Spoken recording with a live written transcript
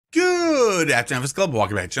Good afternoon, FSClub.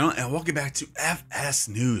 Welcome back to the channel and welcome back to FS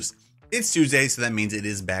News. It's Tuesday, so that means it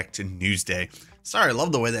is back to News Day. Sorry, I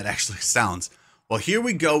love the way that actually sounds. Well, here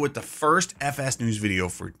we go with the first FS News video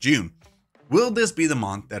for June. Will this be the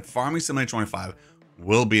month that Farming Simulator 25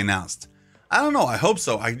 will be announced? I don't know, I hope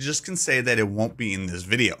so. I just can say that it won't be in this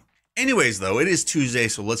video. Anyways though, it is Tuesday,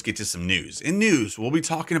 so let's get to some news. In news, we'll be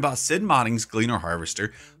talking about Sid Modding's Gleaner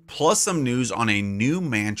Harvester, plus some news on a new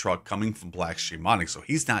man truck coming from Black Sheep Modding, so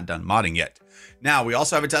he's not done modding yet. Now, we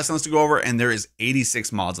also have a testing list to go over, and there is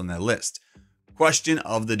 86 mods on that list. Question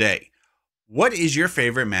of the day. What is your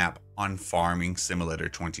favorite map on Farming Simulator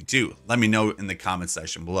 22? Let me know in the comment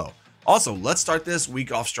section below. Also, let's start this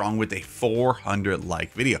week off strong with a 400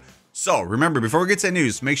 like video. So remember, before we get to the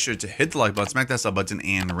news, make sure to hit the like button, smack that sub button,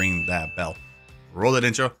 and ring that bell. Roll that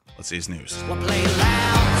intro. Let's see his news. We'll play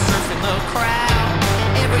loud, surfing the crowd.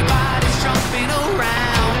 Everybody's jumping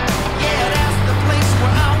around. Yeah, that's the place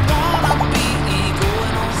where I wanna be.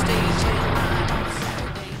 Going on stage headline on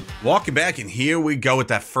Saturday night. Welcome back, and here we go with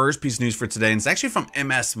that first piece of news for today. And it's actually from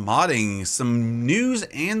MS Modding. Some news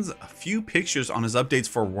and a few pictures on his updates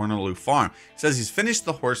for Wernalou farm. It says he's finished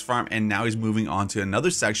the horse farm and now he's moving on to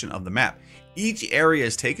another section of the map. Each area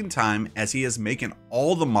is taking time as he is making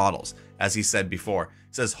all the models, as he said before.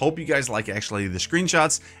 It says, hope you guys like actually the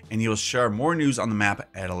screenshots, and he will share more news on the map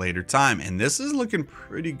at a later time. And this is looking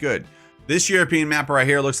pretty good. This European map right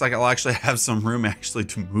here looks like it'll actually have some room actually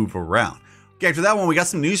to move around. Okay, after that one, we got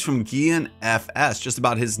some news from Gian FS just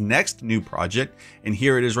about his next new project. And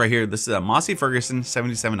here it is right here. This is a Massey Ferguson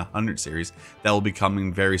 7700 series that will be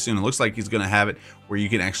coming very soon. It looks like he's going to have it where you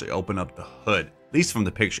can actually open up the hood, at least from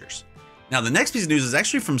the pictures. Now, the next piece of news is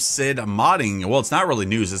actually from Sid Modding. Well, it's not really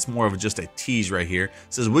news. It's more of just a tease right here. It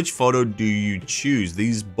says, which photo do you choose?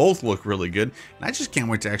 These both look really good. And I just can't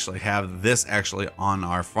wait to actually have this actually on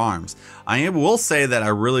our farms. I will say that I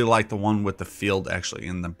really like the one with the field actually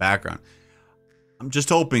in the background. I'm just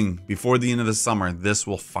hoping before the end of the summer, this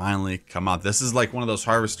will finally come out. This is like one of those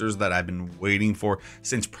harvesters that I've been waiting for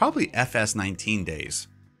since probably FS19 days.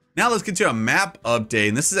 Now let's get to a map update,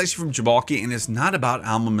 and this is actually from Jabalki, and it's not about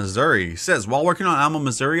Alma, Missouri. He says, while working on Alma,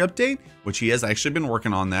 Missouri update, which he has actually been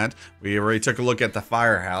working on that, we already took a look at the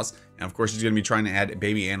firehouse, and of course he's going to be trying to add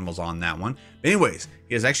baby animals on that one. But anyways,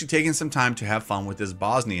 he has actually taken some time to have fun with this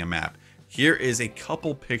Bosnia map. Here is a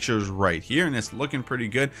couple pictures right here, and it's looking pretty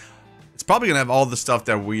good. It's probably going to have all the stuff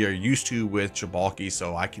that we are used to with Jabalki,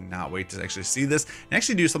 so I cannot wait to actually see this and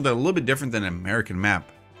actually do something a little bit different than an American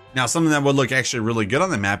map. Now, something that would look actually really good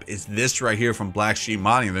on the map is this right here from Black Sheep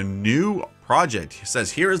Modding, the new project. It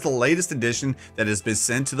says, here is the latest edition that has been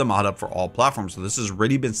sent to the mod hub for all platforms. So this has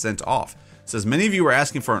already been sent off. It says, many of you were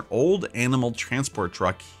asking for an old animal transport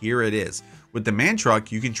truck. Here it is. With the man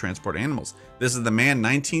truck, you can transport animals. This is the man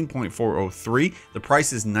 19.403. The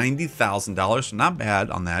price is $90,000, so not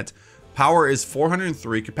bad on that. Power is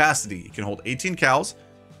 403. Capacity, it can hold 18 cows,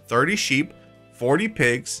 30 sheep, 40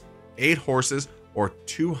 pigs, 8 horses, or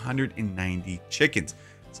 290 chickens.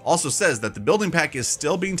 It also says that the building pack is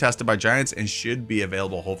still being tested by Giants and should be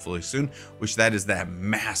available hopefully soon, which that is that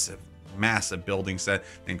massive building set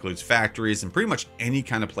that includes factories and pretty much any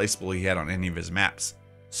kind of placeable he had on any of his maps.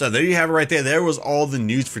 So there you have it right there. There was all the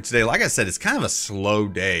news for today. Like I said, it's kind of a slow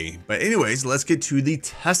day. But anyways, let's get to the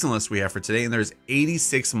testing list we have for today. And there's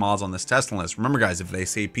 86 mods on this testing list. Remember guys, if they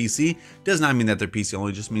say PC, does not mean that they're PC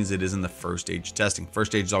only, just means it is in the first stage testing.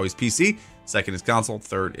 First stage is always PC, second is console,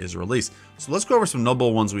 third is release. So let's go over some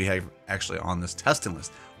notable ones we have actually on this testing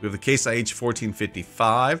list. We have the Case IH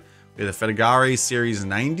 1455. We have the Fedegari Series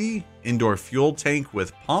 90 indoor fuel tank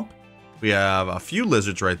with pump. We have a few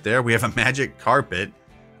lizards right there. We have a magic carpet.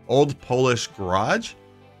 Old Polish Garage.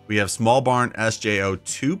 We have Small Barn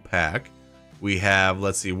SJ02 pack. We have,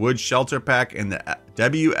 let's see, Wood Shelter pack and the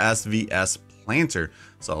WSVS planter.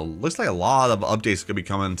 So looks like a lot of updates could be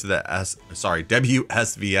coming to the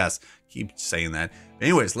WSVS. Keep saying that. But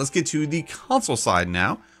anyways, let's get to the console side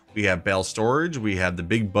now. We have bale storage. We have the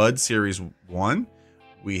Big Bud Series 1.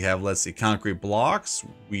 We have, let's see, concrete blocks.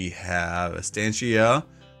 We have Estancia.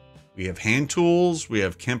 We have hand tools. We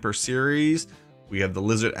have Kemper Series. We have the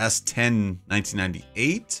Lizard S10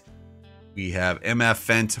 1998. We have MF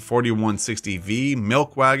Fent 4160V,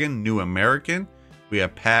 Milk Wagon, New American. We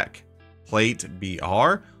have Pack Plate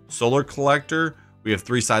BR, Solar Collector. We have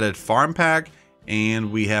three-sided Farm Pack,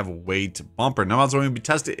 and we have Weight Bumper. Now, what's going to be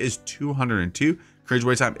tested is 202. Current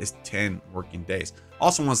wait time is 10 working days.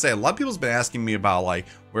 Also want to say, a lot of people's been asking me about like,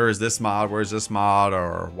 where is this mod,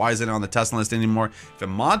 or why is it on the testing list anymore? If a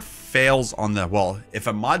mod fails on the, well, if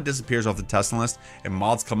a mod disappears off the testing list and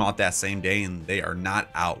mods come out that same day and they are not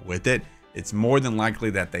out with it, it's more than likely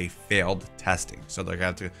that they failed testing. So they're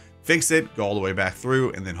going to have to fix it, go all the way back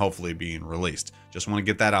through, and then hopefully being released. Just want to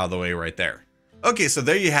get that out of the way right there. Okay, so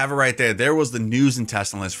there you have it right there. There was the news and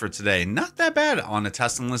testing list for today. Not that bad on the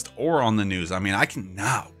testing list or on the news. I mean, I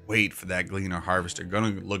cannot wait for that Gleaner harvester.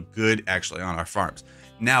 Going to look good actually on our farms.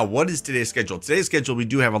 Now, what is today's schedule? Today's schedule, we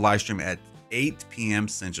do have a live stream at 8 p.m.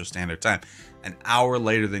 Central Standard Time, an hour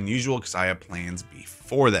later than usual because I have plans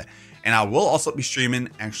before that. And I will also be streaming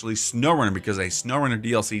actually SnowRunner because a SnowRunner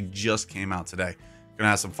DLC just came out today. Gonna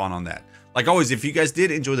have some fun on that. Like always, if you guys did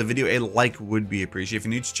enjoy the video, a like would be appreciated. If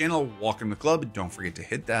you're new to the channel, welcome to the club. Don't forget to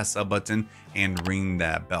hit that sub button and ring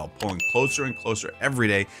that bell. Pulling closer and closer every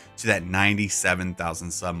day to that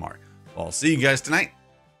 97,000 sub mark. Well, I'll see you guys tonight.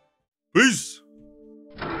 Peace.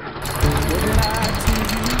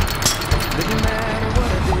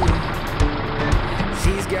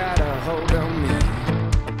 She's got a hold on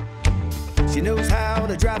me. She knows how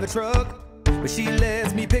to drive a truck, but she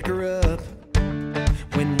lets me pick her up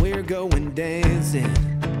when we're going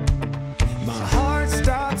dancing.